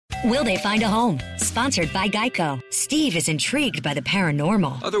Will they find a home? Sponsored by Geico. Steve is intrigued by the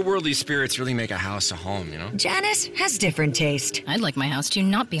paranormal. Otherworldly spirits really make a house a home, you know? Janice has different taste. I'd like my house to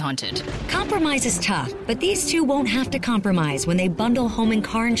not be haunted. Compromise is tough, but these two won't have to compromise when they bundle home and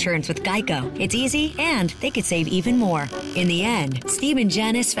car insurance with Geico. It's easy, and they could save even more. In the end, Steve and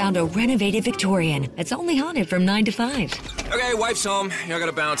Janice found a renovated Victorian that's only haunted from 9 to 5. Okay, wife's home. I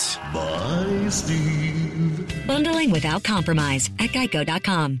gotta bounce. Bye, Steve. Bundling without compromise at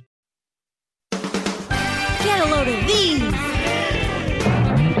Geico.com. Get a load of these!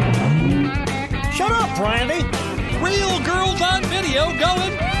 Shut up, Randy! Real girls on video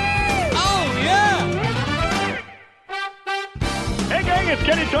going, oh yeah! Hey gang, it's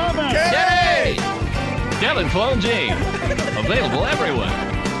Kenny Thomas! Yay! Devin Clone James. Available everywhere.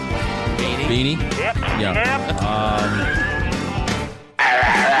 Beanie? Yep. Yeah.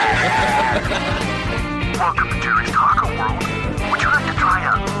 Welcome to Jerry's Taco World. Would you like to try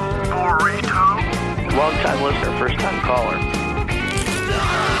a burrito? Long-time listener, first-time caller.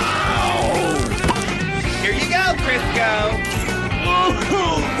 Here you go, Crisco.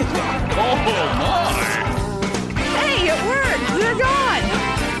 Oh, my. Hey, it worked! They're gone!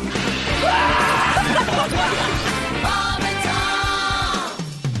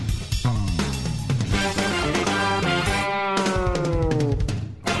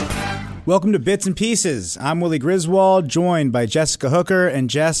 Welcome to Bits and Pieces. I'm Willie Griswold, joined by Jessica Hooker and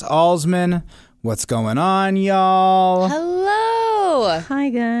Jess Alsman. What's going on, y'all? Hello. Hi,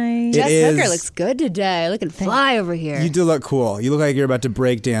 guys. Jess Hooker looks good today. Looking fly over here. You do look cool. You look like you're about to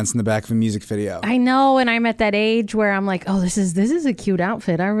break dance in the back of a music video. I know, and I'm at that age where I'm like, oh, this is a cute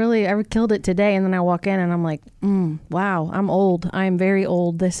outfit. I killed it today, and then I walk in and I'm like, wow, I'm old. I'm very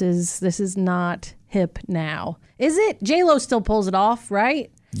old. This is not hip now. Is it? J-Lo still pulls it off,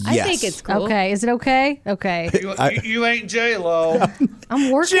 right? Yes. I think it's cool. Okay, is it okay? Okay. You ain't J-Lo.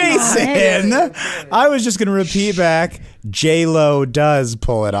 I'm working Jason! on it. I was just going to repeat back, J-Lo does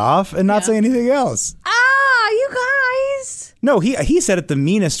pull it off and not say anything else. You guys. No, he said it the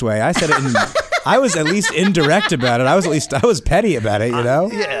meanest way. I said it in... I was at least indirect about it. I was petty about it, you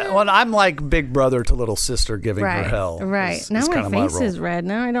know? Yeah, well, I'm like big brother to little sister giving her hell. Right. Now my face is red.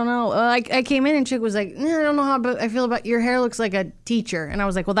 Now I don't know. I came in and Chick was like, I don't know how I feel about your hair looks like a teacher. And I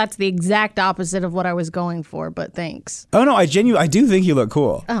was like, well, that's the exact opposite of what I was going for, but thanks. Oh, no, I do think you look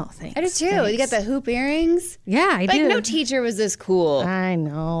cool. Oh, thanks. I do too. Thanks. You got the hoop earrings. Yeah, I do. No teacher was this cool. I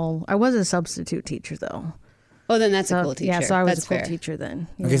know. I was a substitute teacher, though. Oh, then that's a cool teacher. Yeah, so I was that's a cool fair. teacher then.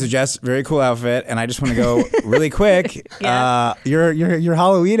 Yeah. Okay, so Jess, very cool outfit, and I just want to go really quick. Your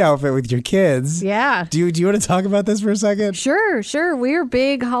Halloween outfit with your kids. Yeah. Do you want to talk about this for a second? Sure. We're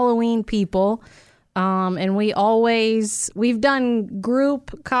big Halloween people. And we've done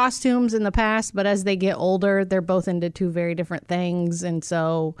group costumes in the past, but as they get older, they're both into two very different things. And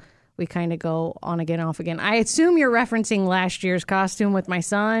so we kind of go on again, off again. I assume you're referencing last year's costume with my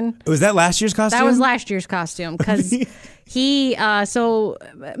son. Was that last year's costume? That was last year's costume because so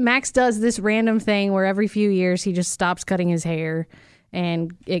Max does this random thing where every few years he just stops cutting his hair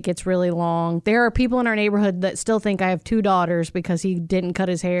and it gets really long. There are people in our neighborhood that still think I have two daughters because he didn't cut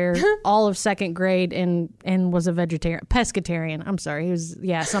his hair all of second grade and was a pescatarian. I'm sorry. He was,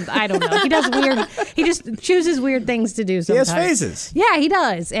 something. I don't know. He does weird. He just chooses weird things to do sometimes. He has phases. Yeah, he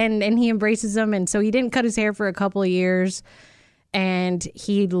does. And he embraces them. And so he didn't cut his hair for a couple of years. And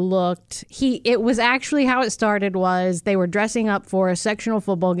it was actually how it started was they were dressing up for a sectional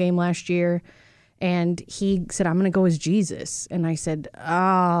football game last year. And he said, I'm going to go as Jesus. And I said,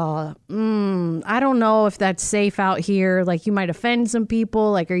 I don't know if that's safe out here. Like, you might offend some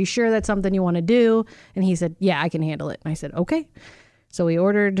people. Like, are you sure that's something you want to do? And he said, yeah, I can handle it. And I said, okay. So we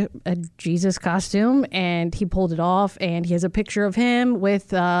ordered a Jesus costume, and he pulled it off, and he has a picture of him with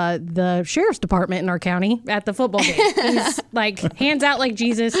the sheriff's department in our county at the football game. He's like, hands out like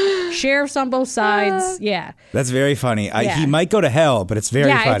Jesus, sheriffs on both sides. Yeah. That's very funny. He might go to hell, but it's very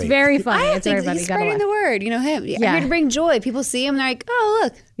funny. Yeah, it's very funny. I it's think very funny. he's spreading the word. You know, I'm here to bring joy. People see him, they're like, oh,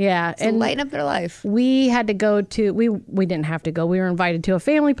 look. Yeah. And lighten up their life. We had to go to, we didn't have to go. We were invited to a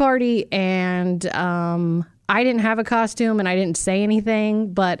family party, and I didn't have a costume and I didn't say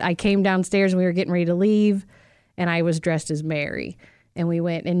anything, but I came downstairs and we were getting ready to leave and I was dressed as Mary. And we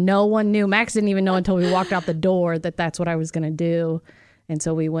went and no one knew. Max didn't even know until we walked out the door that that's what I was going to do. And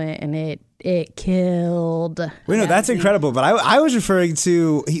so we went and it killed. Wait, no, that's incredible. But I was referring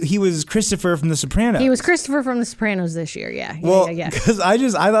to, he was Christopher from The Sopranos. He was Christopher from The Sopranos this year, yeah. Well, because I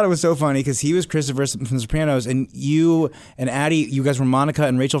thought it was so funny because he was Christopher from The Sopranos and you and Addie, you guys were Monica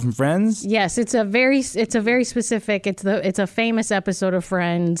and Rachel from Friends? Yes, it's a very specific, it's a famous episode of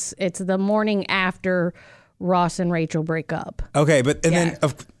Friends. It's the morning after Ross and Rachel break up. Okay, but then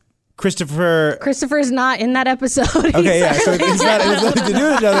Christopher's not in that episode. Okay, yeah. So it's nothing to do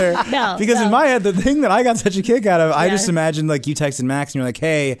with each other. No. Because in my head, the thing that I got such a kick out of, I just imagined like you texted Max and you're like,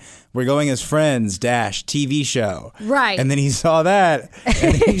 hey, we're going as friends, TV show. Right. And then he saw that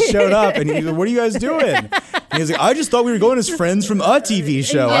and he showed up and he was like, what are you guys doing? And he was like, I just thought we were going as friends from a TV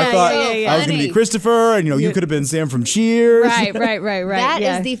show. Yeah, I thought yeah. I was going to be Christopher and you could have been Sam from Cheers. Right. That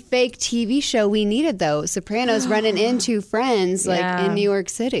is the fake TV show we needed, though. Sopranos running into Friends in New York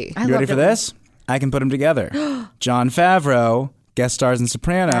City. You ready for this? I can put them together. Jon Favreau guest stars in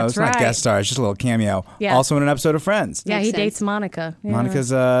Sopranos. That's right. Not guest stars, just a little cameo. Yeah. Also in an episode of Friends. Yeah, he dates Monica. Yeah. Monica's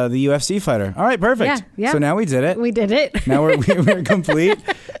the UFC fighter. All right, perfect. Yeah. So now we did it. We did it. Now we're complete.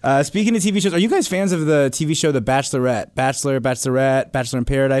 Speaking of TV shows, are you guys fans of the TV show The Bachelorette? Bachelorette, Bachelor in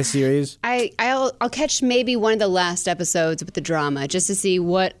Paradise series? I'll catch maybe one of the last episodes with the drama just to see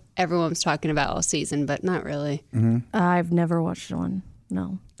what everyone was talking about all season, but not really. Mm-hmm. I've never watched one.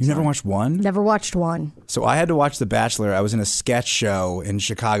 No. You never watched one? Never watched one. So I had to watch The Bachelor. I was in a sketch show in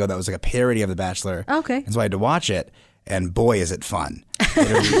Chicago that was like a parody of The Bachelor. Okay. And so I had to watch it. And boy, is it fun.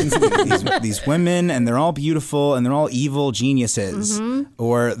 These women, and they're all beautiful, and they're all evil geniuses. Mm-hmm.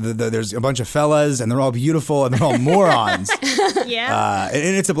 Or there's a bunch of fellas, and they're all beautiful, and they're all morons. Yeah.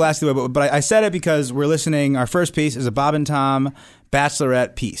 And it's a blast. But I said it because we're listening. Our first piece is a Bob and Tom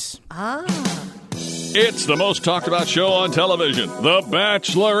Bachelorette piece. It's the most talked about show on television, The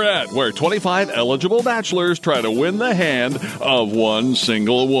Bachelorette, where 25 eligible bachelors try to win the hand of one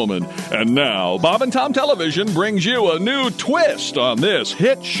single woman. And now, Bob and Tom Television brings you a new twist on this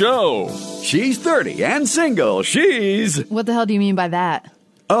hit show. She's 30 and single. She's... What the hell do you mean by that?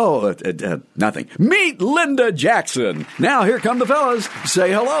 Oh, nothing. Meet Linda Jackson. Now here come the fellas.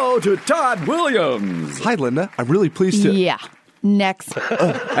 Say hello to Todd Williams. Hi, Linda. I'm really pleased to... Yeah. Next.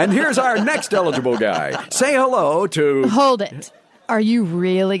 And here's our next eligible guy. Say hello to... Hold it. Are you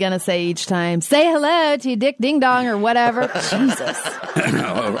really going to say each time, say hello to Dick Ding Dong or whatever? Jesus.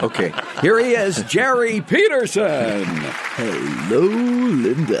 Okay. Here he is, Jerry Peterson. Hello,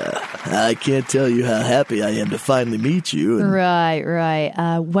 Linda. I can't tell you how happy I am to finally meet you. Right.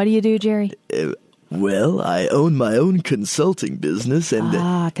 What do you do, Jerry? Well, I own my own consulting business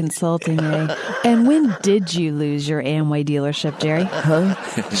and... consulting, eh? And when did you lose your Amway dealership, Jerry? Huh?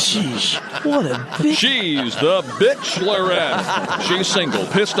 Sheesh, what a bitch. She's the Bitchlorette. She's single,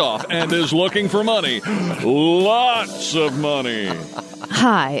 pissed off, and is looking for money. Lots of money.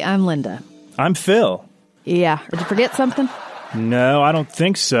 Hi, I'm Linda. I'm Phil. Yeah, did you forget something? No, I don't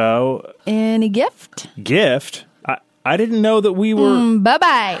think so. Any gift? Gift? I didn't know that we were...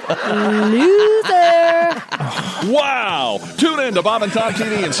 Bye-bye, loser. Wow! Tune in to Bob and Tom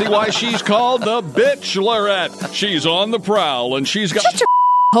TV and see why she's called the Bitchlorette. She's on the prowl, and she's got... Shut your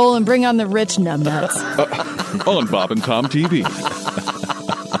hole and bring on the rich numbnuts. On Bob and Tom TV.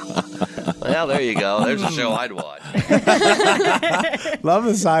 Well, there you go. There's a show I'd watch. Love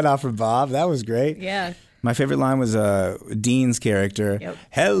the sign-off from Bob. That was great. Yeah. My favorite line was Dean's character. Yep.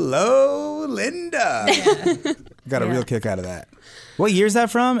 Hello, Linda. Yeah. Got a real kick out of that. What year is that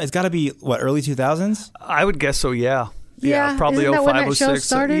from? It's got to be, early 2000s? I would guess so, yeah. Yeah, probably Isn't that 05, when that show 06.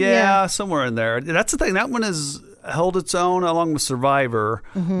 started? Yeah, somewhere in there. That's the thing. That one has held its own along with Survivor.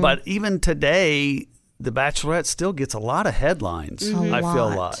 Mm-hmm. But even today, The Bachelorette still gets a lot of headlines. Mm-hmm. I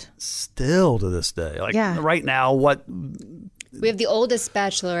feel a lot. Still to this day. Right now, We have the oldest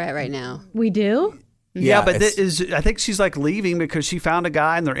Bachelorette right now. We do? Yeah, but I think she's leaving because she found a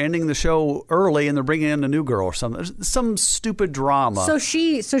guy and they're ending the show early and they're bringing in a new girl or something. There's some stupid drama. So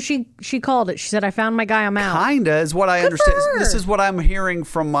she called it. She said, "I found my guy. I'm out." Kinda is what I understand. This is what I'm hearing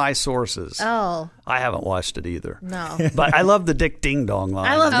from my sources. Oh, I haven't watched it either. No, but I love the Dick Ding Dong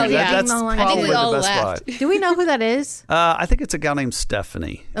line. I love the Dick Ding Dong line. That's I think probably we all the best laughed. line. Do we know who that is? I think it's a gal named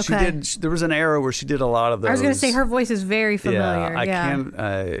Stephanie. Okay. There was an era where she did a lot of those. I was going to say her voice is very familiar.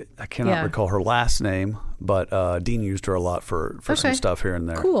 I cannot recall her last name, but Dean used her a lot for some stuff here and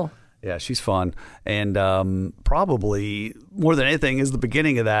there. Cool. Yeah, she's fun. And probably more than anything is the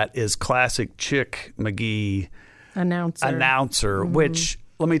beginning of that is classic Chick McGee announcer, which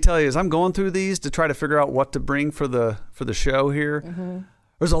let me tell you, as I'm going through these to try to figure out what to bring for the show here,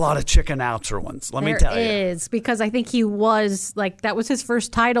 there's a lot of Chick announcer ones. Let me tell you. There is, because I think he was that was his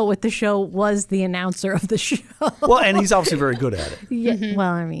first title with the show, was the announcer of the show. Well, and he's obviously very good at it. Yeah.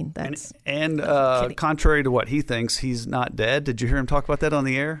 Well, I mean, that's... And contrary to what he thinks, he's not dead. Did you hear him talk about that on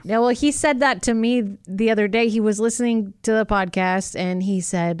the air? Yeah, well, he said that to me the other day. He was listening to the podcast, and he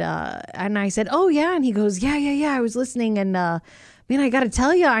said, and I said, "Oh, yeah." And he goes, yeah, I was listening, and man, I got to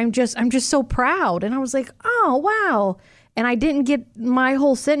tell you, I'm just so proud. And I was like, oh, wow. And I didn't get my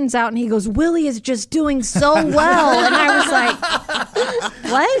whole sentence out, and he goes, Willie is just doing so well. And I was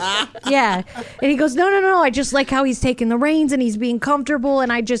like, what? Yeah. And he goes, no, I just like how he's taking the reins and he's being comfortable, and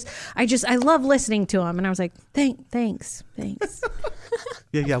I love listening to him. And I was like, thanks.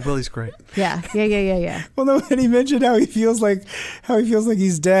 Yeah, Willie's great. Yeah. Well, no, and he mentioned how he feels like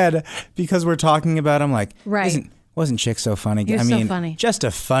he's dead because we're talking about him. Like, right. Wasn't Chick so funny? He was so funny. Just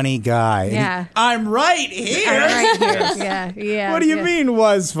a funny guy. Yeah. I'm right here. Yeah. What do you mean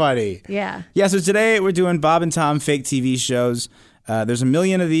was funny? Yeah. Yeah, so today we're doing Bob and Tom fake TV shows. There's a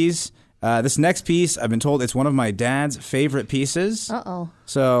million of these. This next piece, I've been told it's one of my dad's favorite pieces. Uh-oh.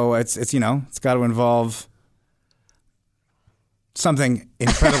 So it's it's got to involve something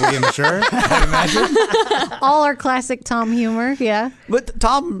incredibly immature, I imagine. All our classic Tom humor, yeah. But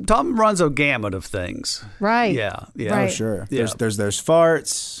Tom runs a gamut of things. Right. Yeah. Right. Oh, sure. Yeah. There's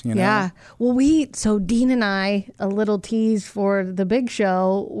farts, you know. Yeah. Well, so Dean and I, a little tease for the big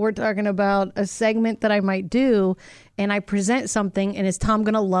show, we're talking about a segment that I might do, and I present something, and is Tom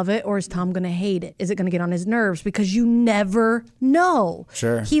going to love it or is Tom going to hate it? Is it going to get on his nerves? Because you never know.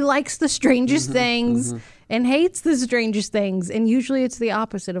 Sure. He likes the strangest things and hates the strangest things, and usually it's the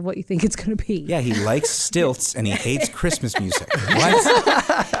opposite of what you think it's going to be. Yeah, he likes stilts and he hates Christmas music.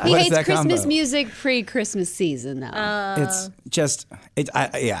 What? He What is hates that Christmas combo? music pre-Christmas season, though. It's just,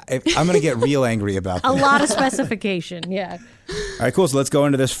 I'm going to get real angry about A this. lot of specification, yeah. All right, cool. So let's go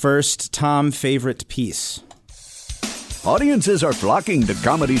into this first Tom favorite piece. Audiences are flocking to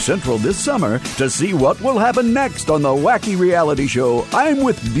Comedy Central this summer to see what will happen next on the wacky reality show I'm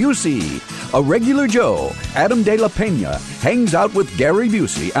with Busey. A regular Joe, Adam De La Pena, hangs out with Gary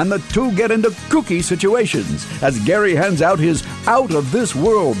Busey, and the two get into kooky situations as Gary hands out his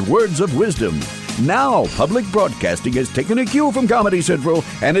out-of-this-world words of wisdom. Now, public broadcasting has taken a cue from Comedy Central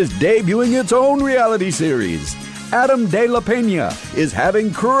and is debuting its own reality series. Adam De La Pena is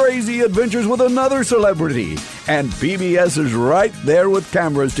having crazy adventures with another celebrity, and PBS is right there with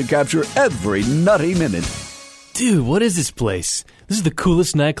cameras to capture every nutty minute. Dude, what is this place? This is the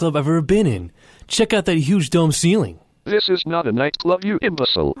coolest nightclub I've ever been in. Check out that huge dome ceiling. This is not a nightclub, you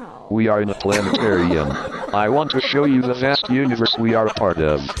imbecile. We are in a planetarium. I want to show you the vast universe we are a part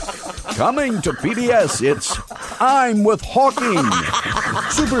of. Coming to PBS, it's I'm with Hawking.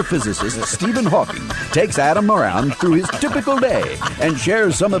 Super physicist Stephen Hawking takes Adam around through his typical day and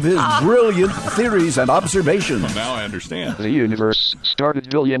shares some of his brilliant theories and observations. Well, now I understand. The universe started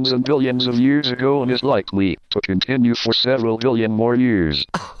billions and billions of years ago and is likely to continue for several billion more years.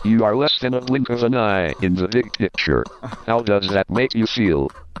 You are less than a blink of an eye in the big picture. How does that make you feel?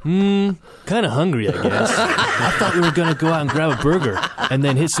 Kind of hungry, I guess. I thought we were going to go out and grab a burger and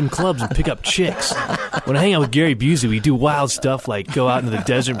then hit some clubs and pick up chicks. When I hang out with Gary Busey, we do wild stuff like go out into the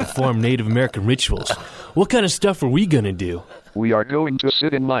desert and perform Native American rituals. What kind of stuff are we going to do? We are going to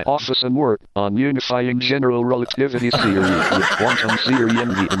sit in my office and work on unifying general relativity theory with quantum theory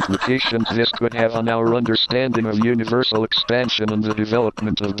and the implications this could have on our understanding of universal expansion and the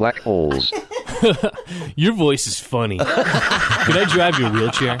development of black holes. Your voice is funny. Could I drive your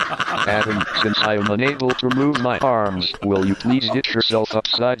wheelchair? Adam, since I am unable to move my arms, will you please hit yourself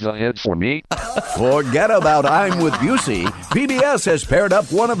upside the head for me? Forget about I'm with Busey. PBS has paired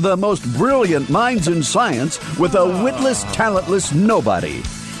up one of the most brilliant minds in science with a witless, talentless nobody.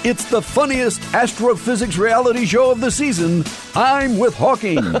 It's the funniest astrophysics reality show of the season, I'm with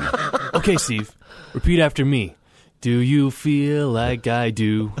Hawking. Okay, Steve, repeat after me. Do you feel like I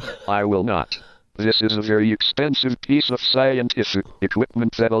do? I will not. This is a very expensive piece of scientific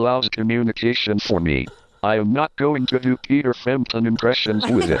equipment that allows communication for me. I am not going to do Peter Frampton impressions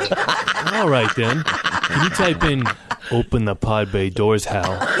with it. All right, then. Can you type in, open the pod bay doors,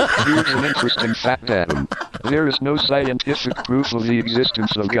 Hal? Here's an interesting fact, Adam. There is no scientific proof of the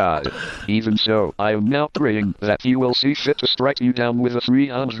existence of God. Even so, I am now praying that he will see fit to strike you down with a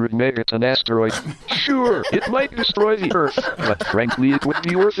 300 megaton asteroid. Sure, it might destroy the Earth, but frankly, it would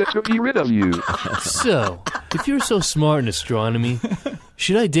be worth it to be rid of you. So, if you're so smart in astronomy,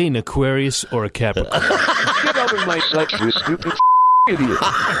 should I date an Aquarius or a Capricorn? Get out of my sight, you stupid idiot.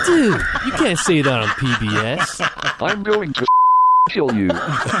 Dude, you can't say that on PBS. I'm going to kill you.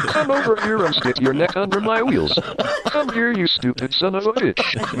 Come over here and stick your neck under my wheels. Come here, you stupid son of a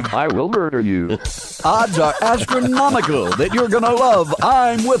bitch. I will murder you. Odds are astronomical that you're going to love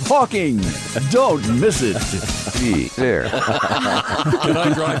I'm with Hawking. Don't miss it. Be there. Can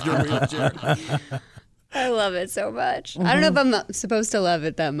I drive your wheelchair? I love it so much. I don't know if I'm supposed to love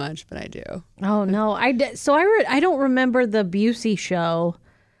it that much, but I do. Oh no, I don't remember the Busey show,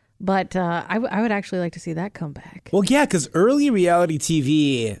 But I would actually like to see that come back. Well, yeah, because early reality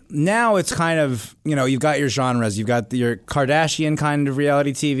TV, now it's kind of, you've got your genres. You've got your Kardashian kind of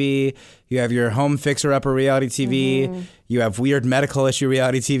reality TV. You have your home fixer-upper reality TV. Mm-hmm. You have weird medical issue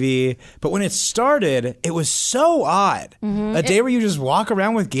reality TV. But when it started, it was so odd. Mm-hmm. A day where you just walk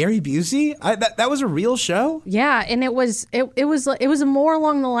around with Gary Busey? That was a real show? Yeah, and it was more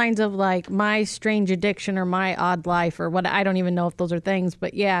along the lines of like My Strange Addiction or My Odd Life or what. I don't even know if those are things,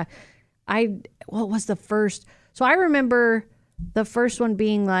 but yeah. What was the first? So I remember the first one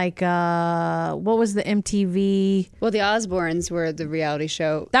being like, what was the MTV? Well, the Osbournes were the reality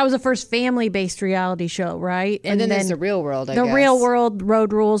show. That was the first family-based reality show, right? And then there's The Real World, I guess. The Real World,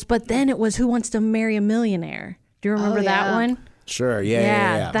 Road Rules. But then it was Who Wants to Marry a Millionaire? Do you remember that one? Sure,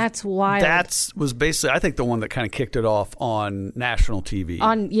 yeah. That's wild. That was basically, I think, the one that kind of kicked it off on national TV.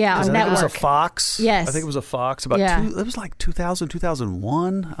 On network. It was a Fox. Yes. I think it was a Fox. It was like 2000,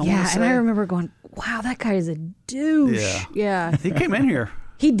 2001, I want to say. And I remember going, wow, that guy is a douche. Yeah. He came in here.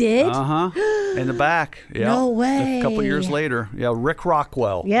 He did? Uh-huh. In the back. Yeah. No way. A couple years later. Yeah, Rick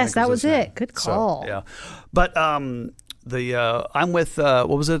Rockwell. Yes, that was it. Good call. So, yeah. But I'm with, what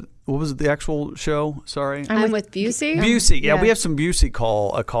was it? What was the actual show? Sorry. I'm with Busey. Busey. Yeah, we have some Busey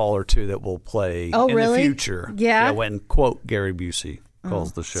a call or two that will play in the future. Yeah. When, quote, Gary Busey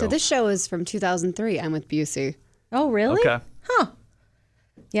calls the show. So this show is from 2003. I'm with Busey. Oh, really? Okay. Huh.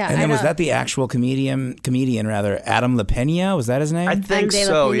 Yeah. And then was that the actual comedian Adam LaPena? Was that his name? I think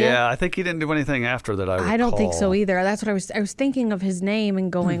so, yeah. I think he didn't do anything after that, I don't think so either. That's what I was thinking of his name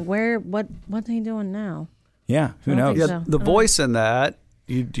and going, what's he doing now? Yeah, who knows? Yeah, the voice in that,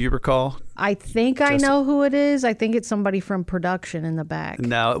 do you recall? I think I know who it is. I think it's somebody from production in the back.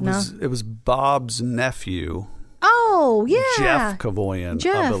 No, it was Bob's nephew. Oh, yeah. Jeff Cavoyan,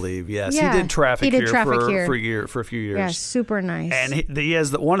 I believe. Yes, yeah. He did Traffic here for a few years. Yeah, super nice. And he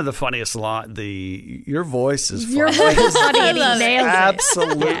has one of the funniest lines. Your voice is funny. Your voice is funny, and he nails it.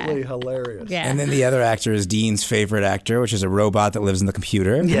 Absolutely hilarious. Yeah. And then the other actor is Dean's favorite actor, which is a robot that lives in the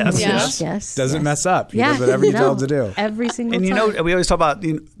computer. Yes. Doesn't mess up. He does whatever you tell him to do. Every single time. And we always talk about,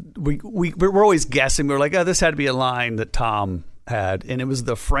 we're always guessing. We're like, this had to be a line that Tom had, and it was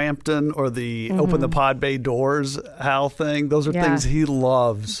the Frampton or the open the pod bay doors Hal thing. Those are things he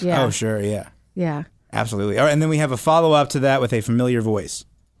loves. Yeah. Oh, sure, yeah, absolutely. All right, and then we have a follow up to that with a familiar voice.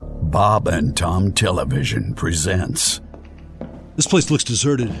 Bob and Tom Television presents. This place looks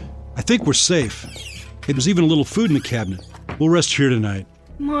deserted. I think we're safe. Hey, there's even a little food in the cabinet. We'll rest here tonight.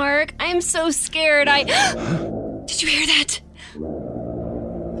 Mark, I'm so scared. Did you hear that?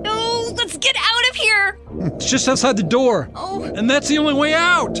 Oh, let's get out of here. It's just outside the door. Oh. And that's the only way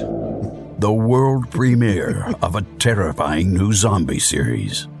out. The world premiere of a terrifying new zombie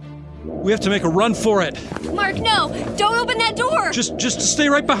series. We have to make a run for it. Mark, no. Don't open that door. Just stay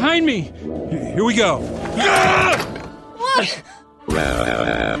right behind me. Here we go. What? Oh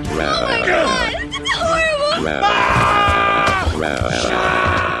my God. It's horrible.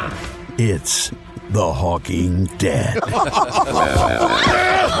 It's The Hawking Dead.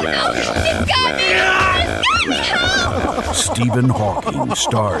 Stephen Hawking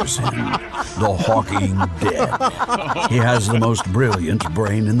stars in The Hawking Dead. He has the most brilliant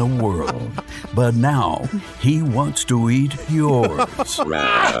brain in the world, but now he wants to eat yours.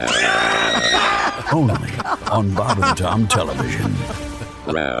 Only on Bob and Tom Television.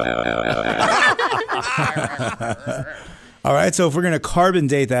 All right, so if we're going to carbon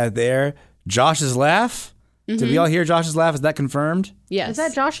date that there, Josh's laugh. Mm-hmm. Did we all hear Josh's laugh? Is that confirmed? Yes. Is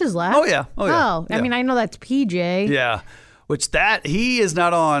that Josh's laugh? Oh, yeah. I mean, I know that's PJ. Yeah. He is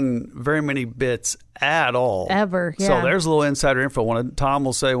not on very many bits at all. Ever, yeah. So there's a little insider info. Tom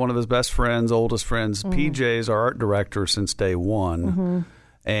will say one of his best friends, oldest friends, PJ is our art director since day one. Mm-hmm.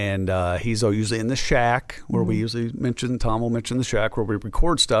 And he's usually in the shack where we usually Tom will mention the shack where we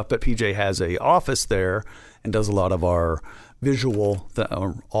record stuff. But PJ has a office there and does a lot of our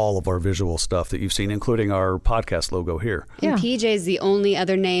all of our visual stuff that you've seen, including our podcast logo here. And PJ is the only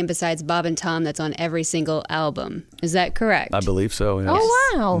other name besides Bob and Tom that's on every single album. Is that correct? I believe so, yes.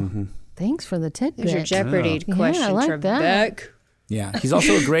 Oh, wow. Mm-hmm. Thanks for the tidbit. There's your Jeopardy question, I like Trebek. That. Yeah, he's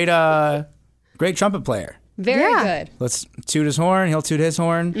also a great trumpet player. Very good. Let's toot his horn. He'll toot his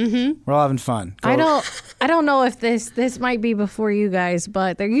horn. Mm-hmm. We're all having fun. I don't know if this might be before you guys,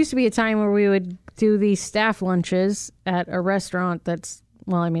 but there used to be a time where we would do these staff lunches at a restaurant that's,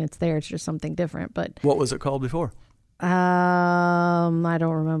 well, I mean, it's there. It's just something different. But what was it called before? I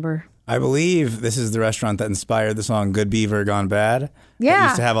don't remember. I believe this is the restaurant that inspired the song "Good Beaver Gone Bad." Yeah, it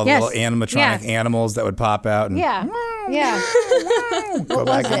used to have all the little animatronic animals that would pop out. And, Yeah. What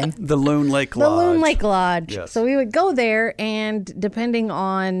was it? The Loon Lake Lodge. The Loon Lake Lodge. Yes. So we would go there, and depending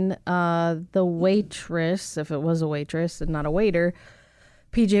on the waitress, if it was a waitress and not a waiter,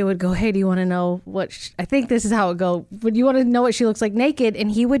 PJ would go, hey, do you want to know what... I think this is how it would go. Would you want to know what she looks like naked? And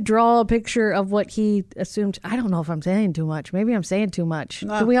he would draw a picture of what he assumed... I don't know if I'm saying too much. Maybe I'm saying too much.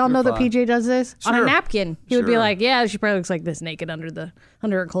 Do we all know that PJ does this? Sure. On a napkin. He would be like, yeah, she probably looks like this naked under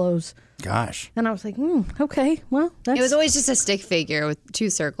her clothes. Gosh. And I was like, okay, well, that's... It was always just a stick figure with 2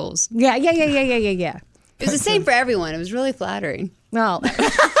 circles. Yeah. It was the same for everyone. It was really flattering. No.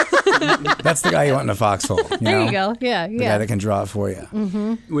 That's the guy you want in a foxhole. There you go. Yeah. The guy that can draw it for you.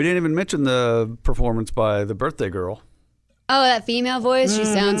 Mm-hmm. We didn't even mention the performance by the birthday girl. Oh, that female voice. She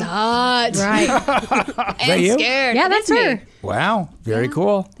sounds hot. Right. And scared. Yeah, that's her. Me. Wow. Very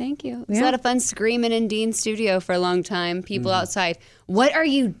cool. Thank you. It was a lot of fun screaming in Dean's studio for a long time. People outside. What are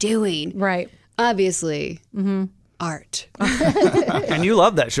you doing? Right. Obviously. Art. And you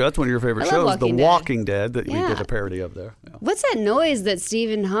love that show. That's one of your favorite I love shows, The Walking Dead. Walking Dead, that we Yeah. did a parody of there. Yeah. What's that noise that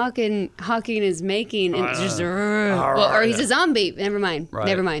Stephen Hawking is making? And just, or he's a zombie. Never mind. Right.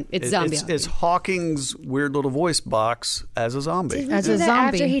 Never mind. It's zombie. It's Hawking's weird little voice box as a zombie. As a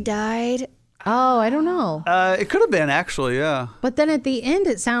zombie. After he died? Oh, I don't know. It could have been, actually, yeah. But then at the end,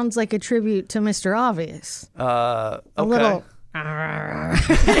 it sounds like a tribute to Mr. Obvious. Okay. A little...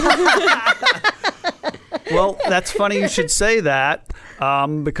 Well, that's funny you should say that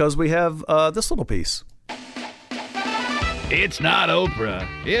because we have this little piece. It's not Oprah.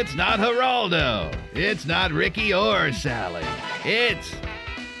 It's not Geraldo. It's not Ricky or Sally. It's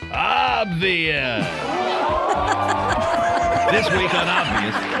Obvious. This week on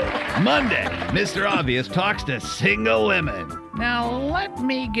Obvious, Monday, Mr. Obvious talks to single women. Now, let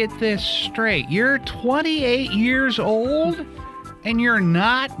me get this straight. You're 28 years old and you're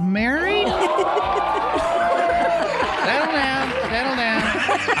not married? Settle down.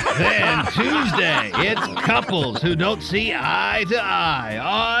 Then Tuesday, it's couples who don't see eye to eye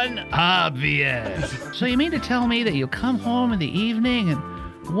on Obvious. So you mean to tell me that you come home in the evening and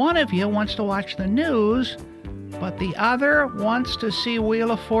one of you wants to watch the news, but the other wants to see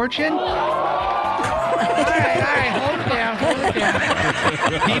Wheel of Fortune? All right, hold it down.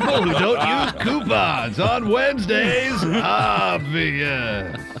 People who don't use coupons on Wednesdays,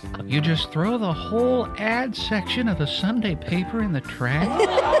 Obvious. You just throw the whole ad section of the Sunday paper in the trash?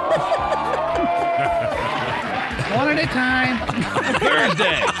 One at a time.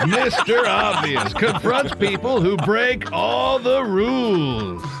 Thursday, Mr. Obvious confronts people who break all the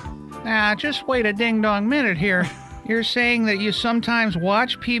rules. Now, just wait a ding-dong minute here. You're saying that you sometimes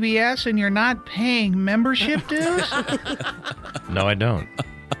watch PBS and you're not paying membership dues? No, I don't.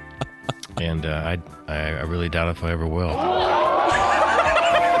 And I really doubt if I ever will.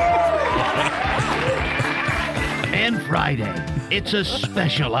 And Friday, it's a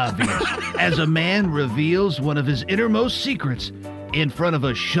special Obvious as a man reveals one of his innermost secrets in front of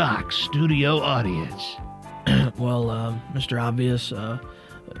a shocked studio audience. Well, Mr. Obvious,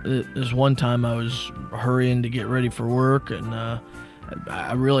 this one time I was hurrying to get ready for work, and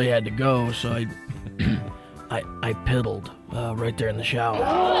I really had to go, so I piddled right there in the shower.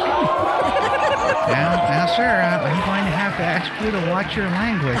 Now, sir, I'm going to have to ask you to watch your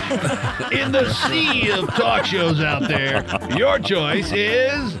language. In the sea of talk shows out there, your choice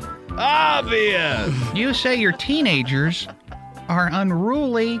is Obvious. You say your teenagers are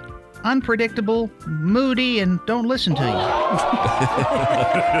unruly, unpredictable, moody, and don't listen to you.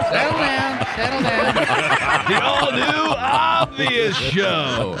 Settle down. The all-new Obvious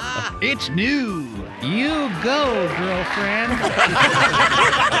Show. It's new. You go, girlfriend.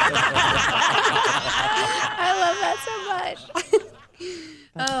 I love that so much.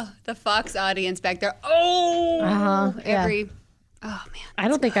 Oh, the Fox audience back there. Oh, Oh, man. I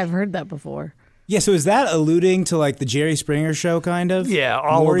don't think I've heard that before. Yeah, so is that alluding to like the Jerry Springer show kind of? Yeah,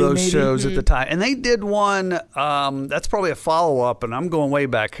 all Maury, of those maybe? shows at the time. And they did one, that's probably a follow-up, and I'm going way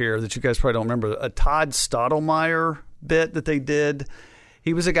back here that you guys probably don't remember, a Todd Stottlemyre bit that they did.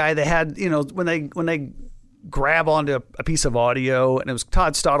 He was a guy they had, when they grab onto a piece of audio, and it was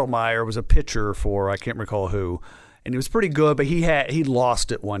Todd Stottlemyre was a pitcher for, I can't recall who, and he was pretty good, but he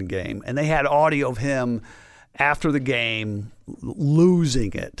lost it one game. And they had audio of him after the game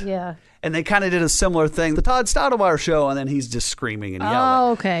losing it. Yeah. And they kind of did a similar thing, the Todd Stottlemyre show, and then he's just screaming and yelling.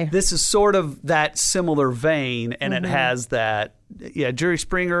 Oh, okay. This is sort of that similar vein, and it has that, Jerry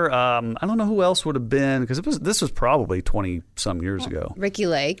Springer. I don't know who else would have been, because this was probably 20-some years ago. Ricky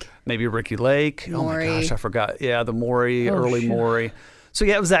Lake. Maybe Ricky Lake. Maury. Oh, my gosh, I forgot. Yeah, the Maury, early shit. Maury. So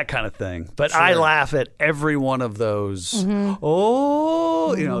yeah, it was that kind of thing. But I laugh at every one of those. Mm-hmm.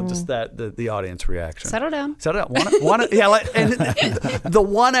 Oh, just the audience reaction. Settle down. One, and the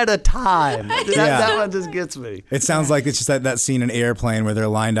one at a time. That one just gets me. It sounds like it's just that scene in Airplane where they're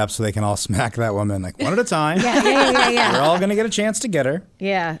lined up so they can all smack that woman like one at a time. Yeah. We're all gonna get a chance to get her.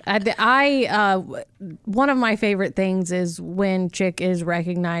 Yeah, I one of my favorite things is when Chick is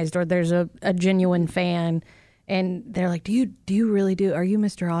recognized or there's a genuine fan. And they're like, do you really do? Are you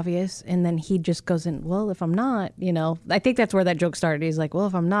Mr. Obvious? And then he just goes in, well, if I'm not, I think that's where that joke started. He's like, well,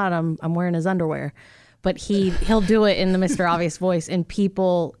 if I'm not, I'm wearing his underwear. But he'll do it in the Mr. Obvious voice, and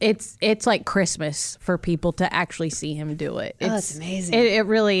people, it's like Christmas for people to actually see him do it. It's amazing. It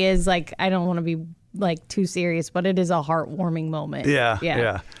really is. Like, I don't want to be like too serious, but it is a heartwarming moment.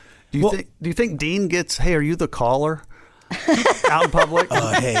 Yeah. Do you think Dean gets, hey, are you the caller? Out in public?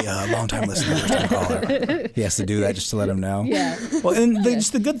 Hey, long-time listener, first-time caller. He has to do that just to let him know. Yeah. Well, and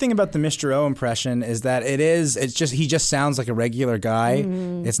just the good thing about the Mr. O impression is that he just sounds like a regular guy.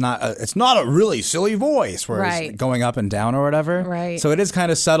 Mm-hmm. It's not a really silly voice where it's going up and down or whatever. Right. So it is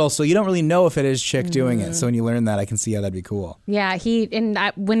kind of subtle, so you don't really know if it is Chick doing it. So when you learn that, I can see how that'd be cool. Yeah,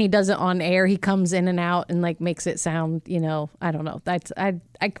 when he does it on air, he comes in and out and like makes it sound, I don't know.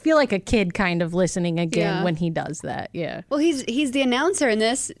 I feel like a kid kind of listening again when he does that. Yeah. Well, he's the announcer in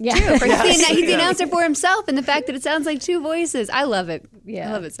this too. He's the announcer for himself, and the fact that it sounds like two voices, I love it. Yeah,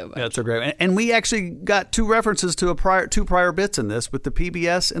 I love it so much. Yeah, it's so great. And we actually got two references to two prior bits in this with the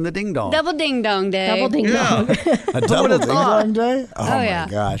PBS and the Ding Dong. Double Ding Dong Day. Double Ding Dong. A double Ding Dong Day? Oh my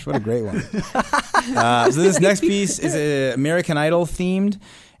gosh, what a great one. So this next piece is American Idol themed.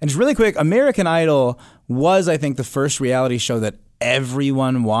 And just really quick, American Idol was, I think, the first reality show that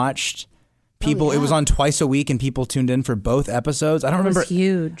everyone watched. It was on twice a week, and people tuned in for both episodes. I don't remember. It was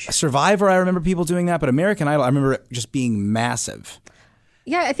huge. Survivor, I remember people doing that, but American Idol, I remember it just being massive.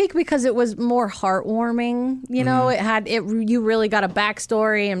 Yeah, I think because it was more heartwarming. You really got a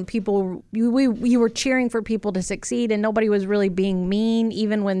backstory, and people you were cheering for people to succeed, and nobody was really being mean,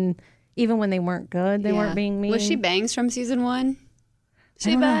 even when they weren't good. They weren't being mean. Was she Bangs from season 1?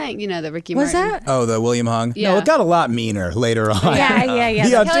 She banged, the Ricky was Martin. that? Oh, the William Hung? Yeah. No, it got a lot meaner later on. Yeah.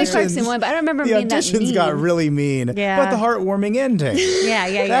 The Kelly Clarkson one, but I don't remember being that mean. The auditions got really mean. Yeah. But the heartwarming ending.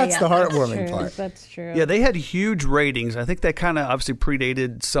 Yeah. That's the heartwarming part. That's true. Yeah, they had huge ratings. I think that kind of obviously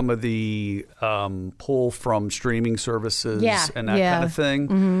predated some of the pull from streaming services and that kind of thing.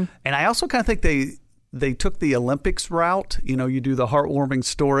 Mm-hmm. And I also kind of think they took the Olympics route. You do the heartwarming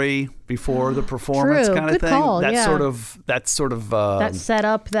story before the performance kind of Good thing. Call. That's sort of that set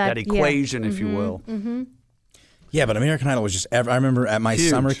up that equation, if you will. Mm-hmm. Yeah, but American Idol was just. I remember at my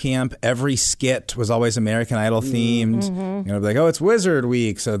summer camp, every skit was always American Idol themed. Mm-hmm. Like, it's Wizard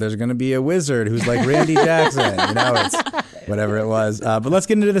Week, so there's going to be a wizard who's like Randy Jackson. It's whatever it was. But let's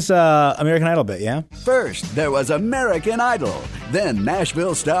get into this American Idol bit. Yeah. First, there was American Idol, then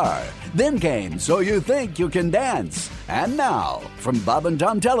Nashville Star. Then came So You Think You Can Dance. And now, from Bob and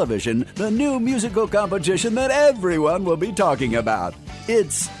Tom Television, the new musical competition that everyone will be talking about.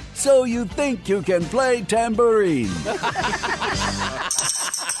 It's So You Think You Can Play Tambourine.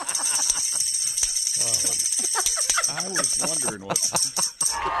 I was wondering what...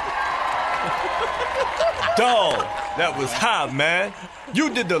 Dog, that was hot, man. You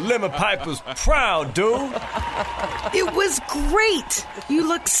did the Lemon Pipers proud, dude. It was great. You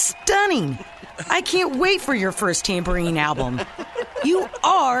look stunning. I can't wait for your first tambourine album. You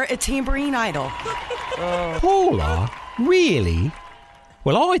are a tambourine idol. Paula? Really?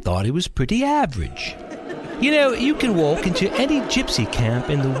 Well, I thought it was pretty average. You can walk into any gypsy camp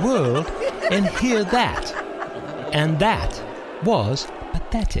in the world and hear that. And that was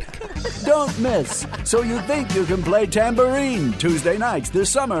pathetic. Don't miss So You Think You Can Play Tambourine, Tuesday nights this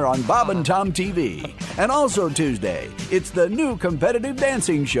summer on Bob and Tom TV. And also Tuesday, it's the new competitive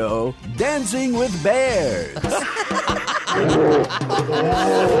dancing show, Dancing with Bears.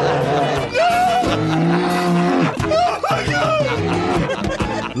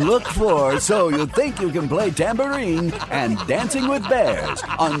 Look for So You Think You Can Play Tambourine and Dancing with Bears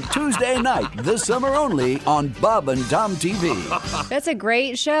on Tuesday night this summer only on Bob and Tom TV. That's a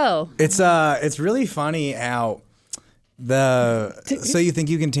great show. It's really funny how So You Think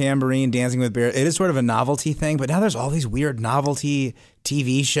You Can Tambourine, Dancing with Bears, it is sort of a novelty thing, but now there's all these weird novelty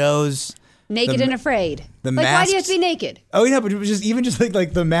TV shows. Naked and Afraid. Why do you have to be naked? Oh yeah, but it was just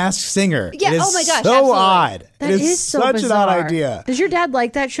like the Masked Singer. Yeah. It is Oh my gosh. so absolutely. odd. That it is so such bizarre. an odd idea. Does your dad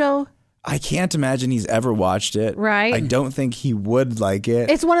like that show? I can't imagine he's ever watched it. Right. I don't think he would like it.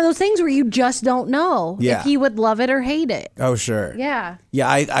 It's one of those things where you just don't know if he would love it or hate it. Oh sure. Yeah.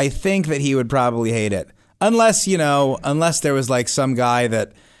 Yeah, I think that he would probably hate it. Unless there was like some guy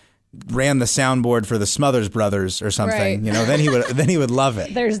that ran the soundboard for the Smothers Brothers or something, Right. then he would love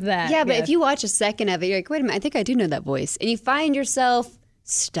it. There's that. Yeah, but if you watch a second of it, you're like, wait a minute, I think I do know that voice. And you find yourself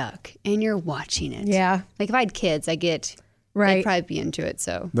stuck and you're watching it. Yeah. Like if I had kids, they'd probably be into it.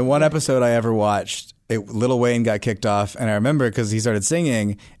 So The one episode I ever watched, Lil Wayne got kicked off, and I remember because he started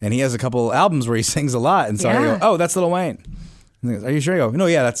singing, and he has a couple albums where he sings a lot, and so I go, oh, that's Lil Wayne. And he goes, are you sure? I go, no,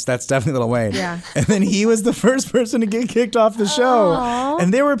 yeah, that's definitely Lil Wayne. Yeah. And then he was the first person to get kicked off the show. Aww.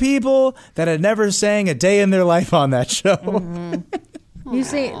 And there were people that had never sang a day in their life on that show. Mm-hmm. You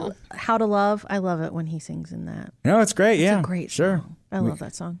say How to Love. I love it when he sings in that. No, it's great. It's a great sure. song. I love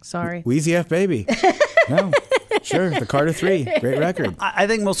that song. Sorry. Wheezy F Baby. No, sure. The Carter 3. Great record. I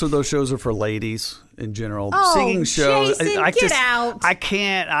think most of those shows are for ladies in general. Oh, Singing shows. Jason, get out.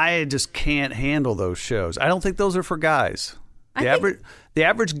 I just can't handle those shows. I don't think those are for guys. The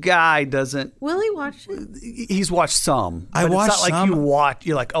average guy doesn't. Will he watch it? He's watched some. I but watched it's not some. like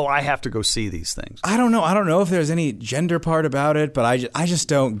you're like, oh, I have to go see these things. I don't know if there's any gender part about it, but I just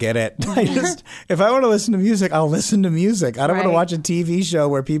don't get it. If I want to listen to music, I'll listen to music. I don't want to watch a TV show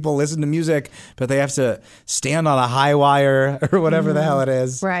where people listen to music, but they have to stand on a high wire or whatever the hell it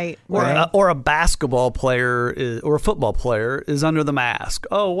is. Right. Or a basketball player or a football player is under the mask.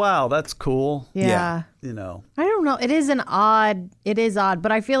 Oh, wow, that's cool. Yeah. You know. I don't know. It is odd,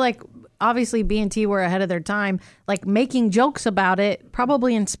 but I feel like obviously B&T were ahead of their time. Like making jokes about it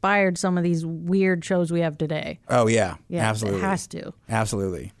probably inspired some of these weird shows we have today. Oh, yeah. Yeah, Absolutely. it has to.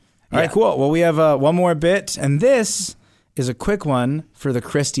 Absolutely. All right, cool. Well, we have one more bit, and this is a quick one for the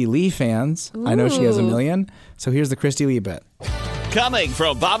Christy Lee fans. I know she has a million, so here's the Christy Lee bit. Coming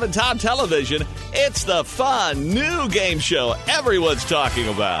from Bob and Tom Television, it's the fun new game show everyone's talking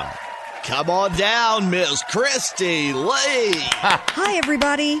about. Come on down, Miss Christy Lee. Hi,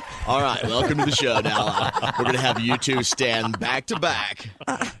 everybody. All right, welcome to the show. Now, we're going to have you two stand back to back.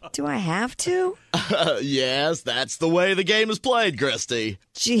 Do I have to? Yes, that's the way the game is played, Christy.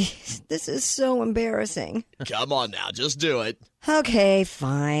 Jeez, this is so embarrassing. Come on now, just do it. Okay,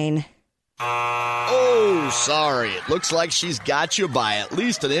 fine. Oh, sorry. It looks like she's got you by at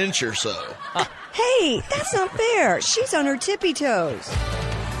least an inch or so. Hey, that's not fair. She's on her tippy toes.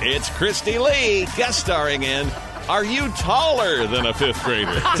 It's Christy Lee, guest starring in Are You Taller Than a Fifth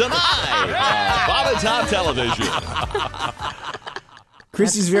Grader? Tonight on Bob and Tom Television.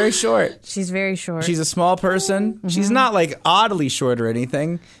 Christy's very short. She's very short. She's a small person. Mm-hmm. She's not like oddly short or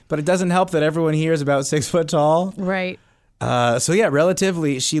anything, but it doesn't help that everyone here is about 6 foot tall. Right. So yeah,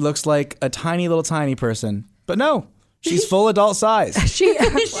 relatively, she looks like a tiny person. But no, she's full adult size.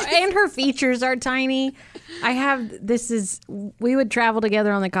 And her features are tiny. We would travel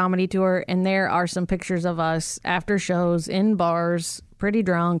together on the comedy tour, and there are some pictures of us after shows in bars, pretty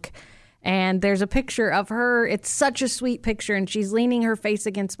drunk. And there's a picture of her. It's such a sweet picture, and she's leaning her face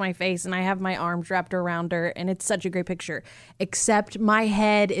against my face, and I have my arms wrapped around her, and it's such a great picture. Except my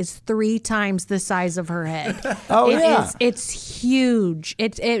head is 3 times the size of her head. It's huge.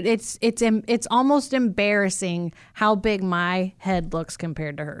 It's almost embarrassing how big my head looks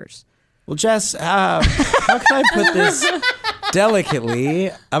compared to hers. Well, Jess, how can I put this delicately?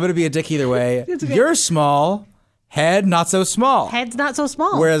 I'm going to be a dick either way. You're small. Head, not so small. Head's not so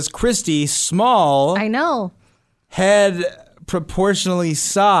small. Whereas Christy, small. I know. Head, proportionally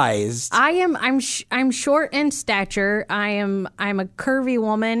sized. I'm short in stature. I'm a curvy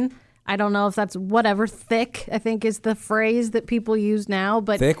woman. I don't know if that's whatever. Thick, I think, is the phrase that people use now.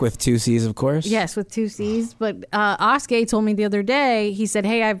 But thick with 2 C's, of course. Yes, with 2 C's. But Oskay told me the other day, he said,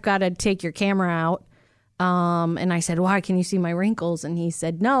 hey, I've got to take your camera out. And I said, why? Can you see my wrinkles? And he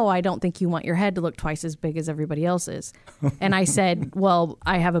said, no, I don't think you want your head to look twice as big as everybody else's. And I said, well,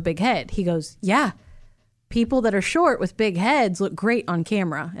 I have a big head. He goes, yeah, people that are short with big heads look great on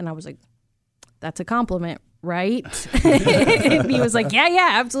camera. And I was like, that's a compliment, right? And he was like, yeah,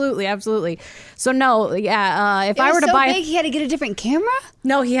 absolutely. So no, if I were to buy, big, he had to get a different camera.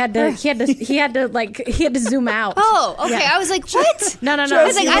 No, he had to zoom out. Oh, okay. Yeah. I was like, what? No. I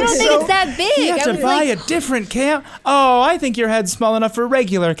was like, I don't think it's that big. You have to buy a different cam. Oh, I think your head's small enough for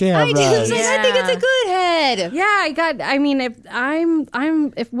regular cameras. I do. I think it's a good head. Yeah,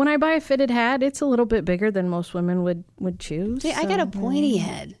 if when I buy a fitted hat, it's a little bit bigger than most women would choose. I got a pointy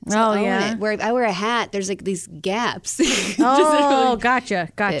head. So where I wear a hat, there's like these gaps. Oh, gotcha.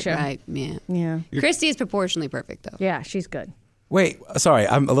 Fit right, yeah. Christy is proportionally perfect, though. Yeah, she's good. Wait, sorry,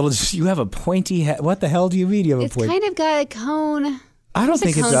 I'm a little. You have a pointy head. What the hell do you mean you have a pointy? It's kind of got a cone. I don't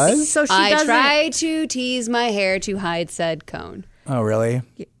think it does. So I try to tease my hair to hide said cone. Oh, really?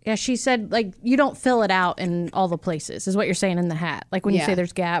 Yeah, she said, like, you don't fill it out in all the places, is what you're saying in the hat. Like when you say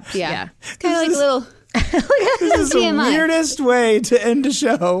there's gaps. Yeah. It's kind of like a little This is the weirdest way to end a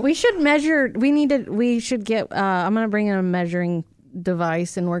show. We should measure. We should get. I'm going to bring in a measuring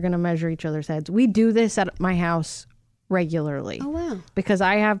device, and we're going to measure each other's heads. We do this at my house regularly. Oh wow! Because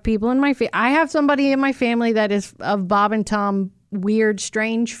I have people in my I have somebody in my family that is of Bob and Tom weird,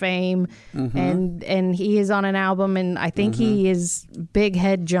 strange fame, and he is on an album, and I think he is Big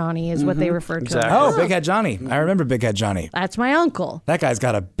Head Johnny is what they refer to him. Oh, Big Head Johnny. I remember Big Head Johnny. That's my uncle. That guy's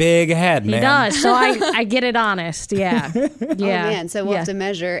got a big head, man. He does. So I get it honest. Yeah. Yeah. Oh man, so we'll have to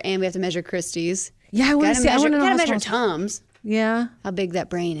measure, and we have to measure Christie's. Yeah, I want to measure Tom's. Yeah. How big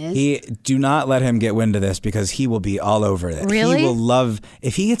that brain is. Do not let him get wind of this because he will be all over it. Really? He will love,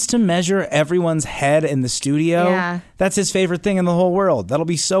 if he gets to measure everyone's head in the studio, that's his favorite thing in the whole world. That'll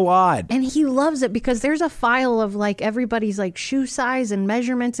be so odd. And he loves it because there's a file of like everybody's like shoe size and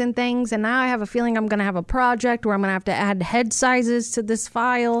measurements and things. And now I have a feeling I'm going to have a project where I'm going to have to add head sizes to this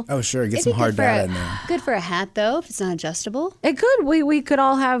file. Oh, sure. Get some hard data in there. Good for a hat though, if it's not adjustable. It could. We could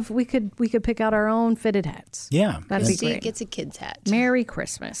all have, we could pick out our own fitted hats. Yeah. That'd be great. Gets a kid's hat. Merry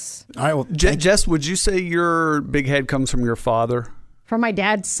Christmas. All right. Well, Jess, would you say your big head comes from your father? From my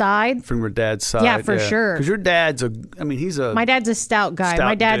dad's side? From your dad's side? Yeah, for sure. Because your dad's my dad's a stout guy.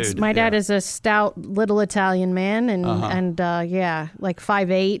 My dad is a stout little Italian man, and like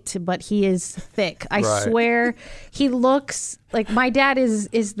 5'8", but he is thick. I swear, he looks like my dad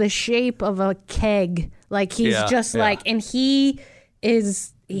is the shape of a keg. Like he's and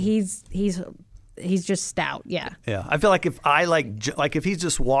he's just stout. Yeah. Yeah. I feel like if I if he's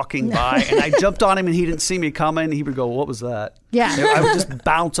just walking by and I jumped on him and he didn't see me coming, he would go, "What was that?" Yeah. I would just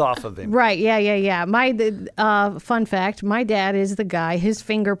bounce off of him. Right. Yeah. My fun fact, my dad is the guy, his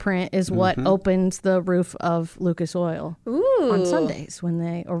fingerprint is what opens the roof of Lucas Oil on Sundays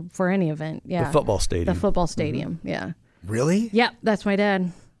or for any event. Yeah. The football stadium. Yeah. Really? Yep. That's my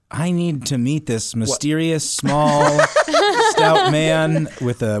dad. I need to meet this mysterious, small, stout man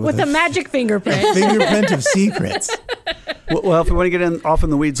with a magic fingerprint. A fingerprint of secrets. Well, if we want to get off in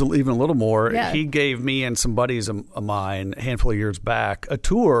the weeds even a little more, he gave me and some buddies of mine a handful of years back a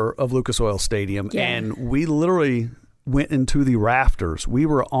tour of Lucas Oil Stadium, and we literally went into the rafters. We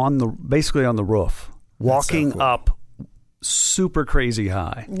were basically on the roof, walking up super crazy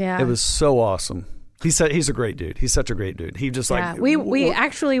high. Yeah. It was so awesome. He's a great dude. He's such a great dude. He just we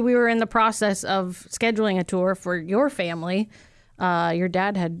were in the process of scheduling a tour for your family. Your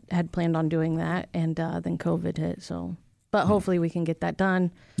dad had planned on doing that, and then COVID hit. So, but hopefully we can get that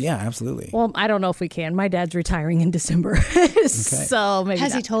done. Yeah, absolutely. Well, I don't know if we can. My dad's retiring in December, so maybe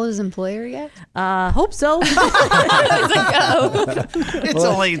has he told his employer yet? Hope so. It's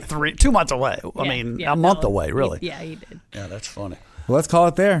only 2 months away. A month away, really. Yeah, he did. Yeah, that's funny. Well, let's call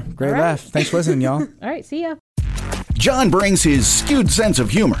it there. Great laugh. Thanks for listening, y'all. All right, see ya. John brings his skewed sense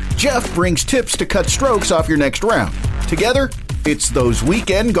of humor. Jeff brings tips to cut strokes off your next round. Together, it's those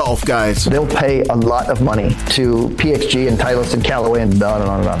weekend golf guys. They'll pay a lot of money to PXG and Titleist and Callaway and on and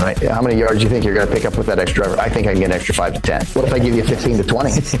on and on, right? How many yards do you think you're going to pick up with that extra driver? I think I can get an extra 5 to 10. What if I give you 15 to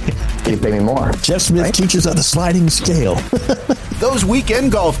 20? You pay me more. Jeff Smith teaches on the sliding scale. Those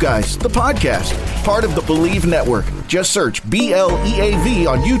Weekend Golf Guys, the podcast, part of the Believe Network. Just search BLEAV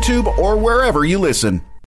on YouTube or wherever you listen.